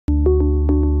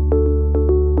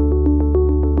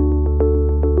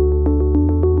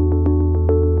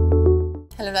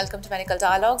welcome to Medical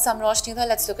Dialogues. I'm Roshni.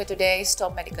 Let's look at today's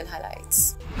top medical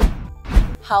highlights.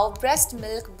 How breast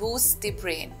milk boosts the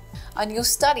brain. A new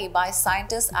study by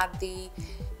scientists at the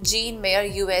Jean Mayer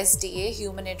USDA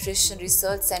Human Nutrition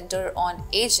Research Center on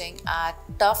Aging at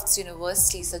Tufts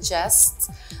University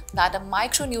suggests that a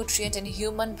micronutrient in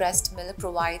human breast milk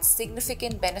provides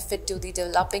significant benefit to the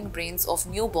developing brains of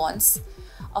newborns,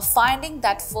 a finding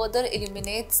that further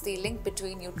illuminates the link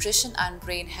between nutrition and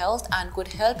brain health and could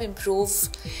help improve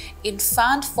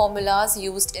infant formulas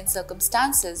used in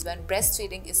circumstances when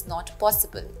breastfeeding is not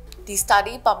possible. The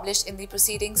study, published in the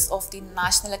Proceedings of the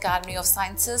National Academy of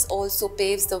Sciences, also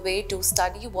paves the way to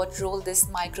study what role this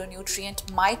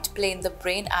micronutrient might play in the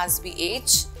brain as we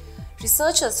age.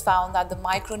 Researchers found that the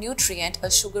micronutrient, a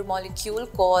sugar molecule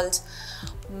called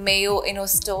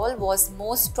myo-inositol, was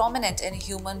most prominent in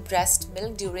human breast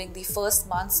milk during the first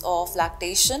months of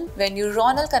lactation, when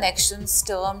neuronal connections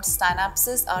termed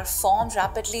synapses are formed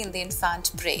rapidly in the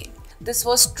infant brain. This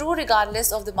was true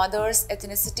regardless of the mother's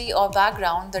ethnicity or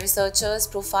background. The researchers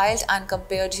profiled and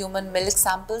compared human milk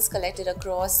samples collected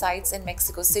across sites in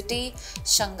Mexico City,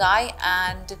 Shanghai,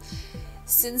 and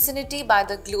Cincinnati by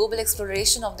the Global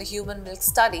Exploration of the Human Milk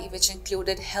Study, which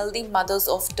included healthy mothers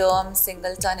of term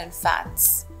singleton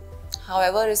infants.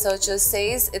 However, researchers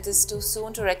say it is too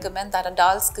soon to recommend that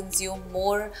adults consume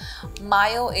more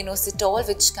myo-inositol,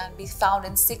 which can be found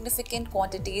in significant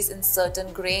quantities in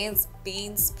certain grains,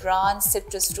 beans, bran,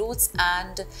 citrus fruits,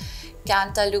 and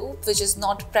cantaloupe, which is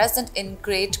not present in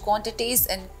great quantities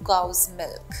in cow's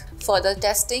milk. Further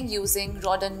testing using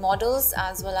rodent models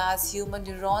as well as human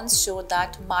neurons showed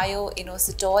that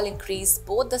myo-inositol increased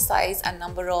both the size and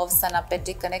number of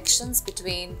synaptic connections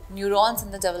between neurons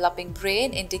in the developing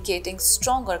brain, indicating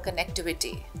stronger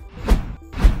connectivity.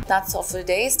 That's all for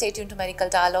today. Stay tuned to Medical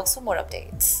Dialogues for more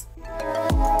updates.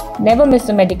 Never miss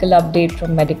a medical update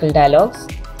from Medical Dialogues.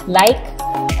 Like,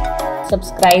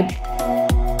 subscribe,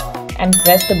 and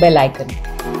press the bell icon.